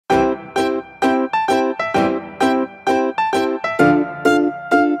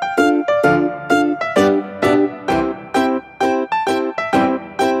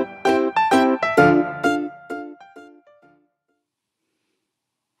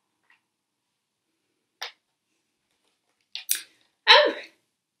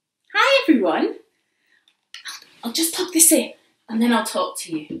everyone. I'll just plug this in and then I'll talk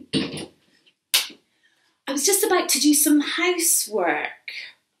to you. I was just about to do some housework,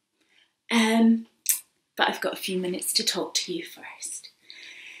 but I've got a few minutes to talk to you first.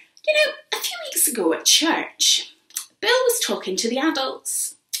 You know, a few weeks ago at church, Bill was talking to the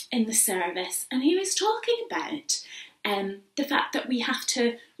adults in the service, and he was talking about the fact that we have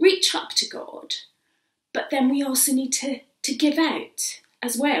to reach up to God, but then we also need to give out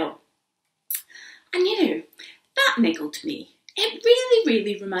as well. And you know, that niggled me. It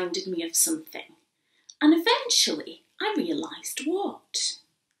really reminded me of something. And eventually I realised what.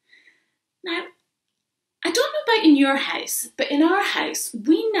 Now, I don't know about in your house, but in our house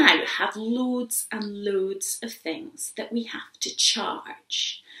we now have loads and loads of things that we have to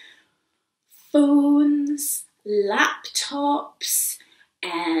charge. Phones, laptops,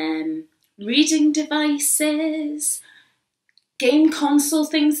 reading devices, game console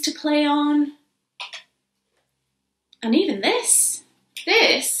things to play on, and even this.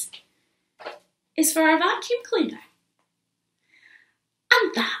 This is for our vacuum cleaner.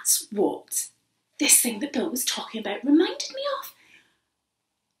 And that's what this thing that Bill was talking about reminded me of.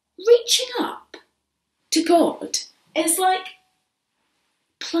 Reaching up to God is like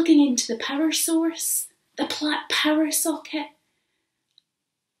plugging into the power source, the power socket.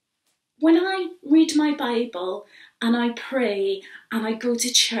 When I read my Bible and I pray and I go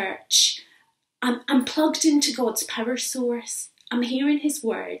to church, I'm plugged into God's power source. I'm hearing his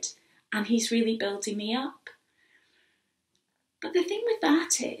word and he's really building me up. But the thing with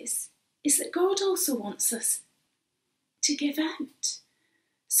that is that God also wants us to give out.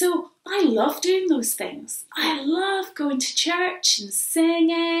 So I love doing those things. I love going to church and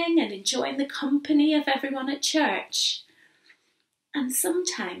singing and enjoying the company of everyone at church. And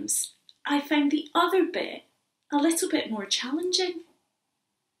sometimes I find the other bit a little bit more challenging,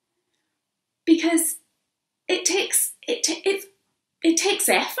 because it takes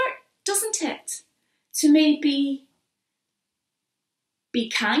effort, doesn't it, to maybe be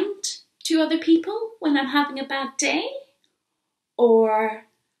kind to other people when I'm having a bad day, or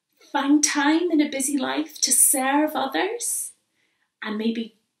find time in a busy life to serve others, and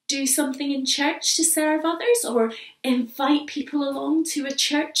maybe do something in church to serve others, or invite people along to a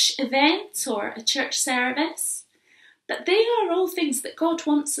church event or a church service. But they are all things that God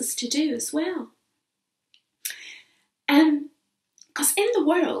wants us to do as well. Because in the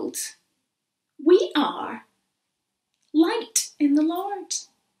world, we are light in the Lord.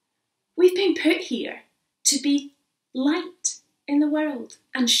 We've been put here to be light in the world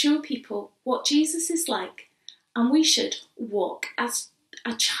and show people what Jesus is like. And we should walk as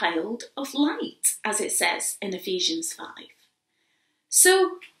a child of light, as it says in Ephesians 5.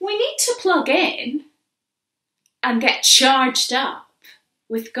 So we need to plug in and get charged up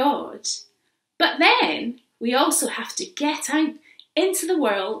with God. But then we also have to get out into the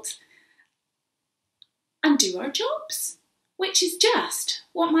world and do our jobs, which is just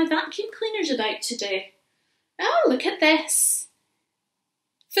what my vacuum cleaner's about to do. Oh, look at this.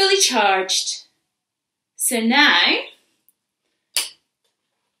 Fully charged. So now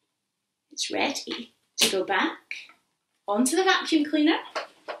it's ready to go back onto the vacuum cleaner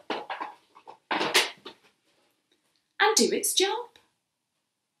and do its job.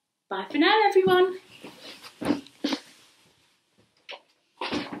 Bye for now, everyone.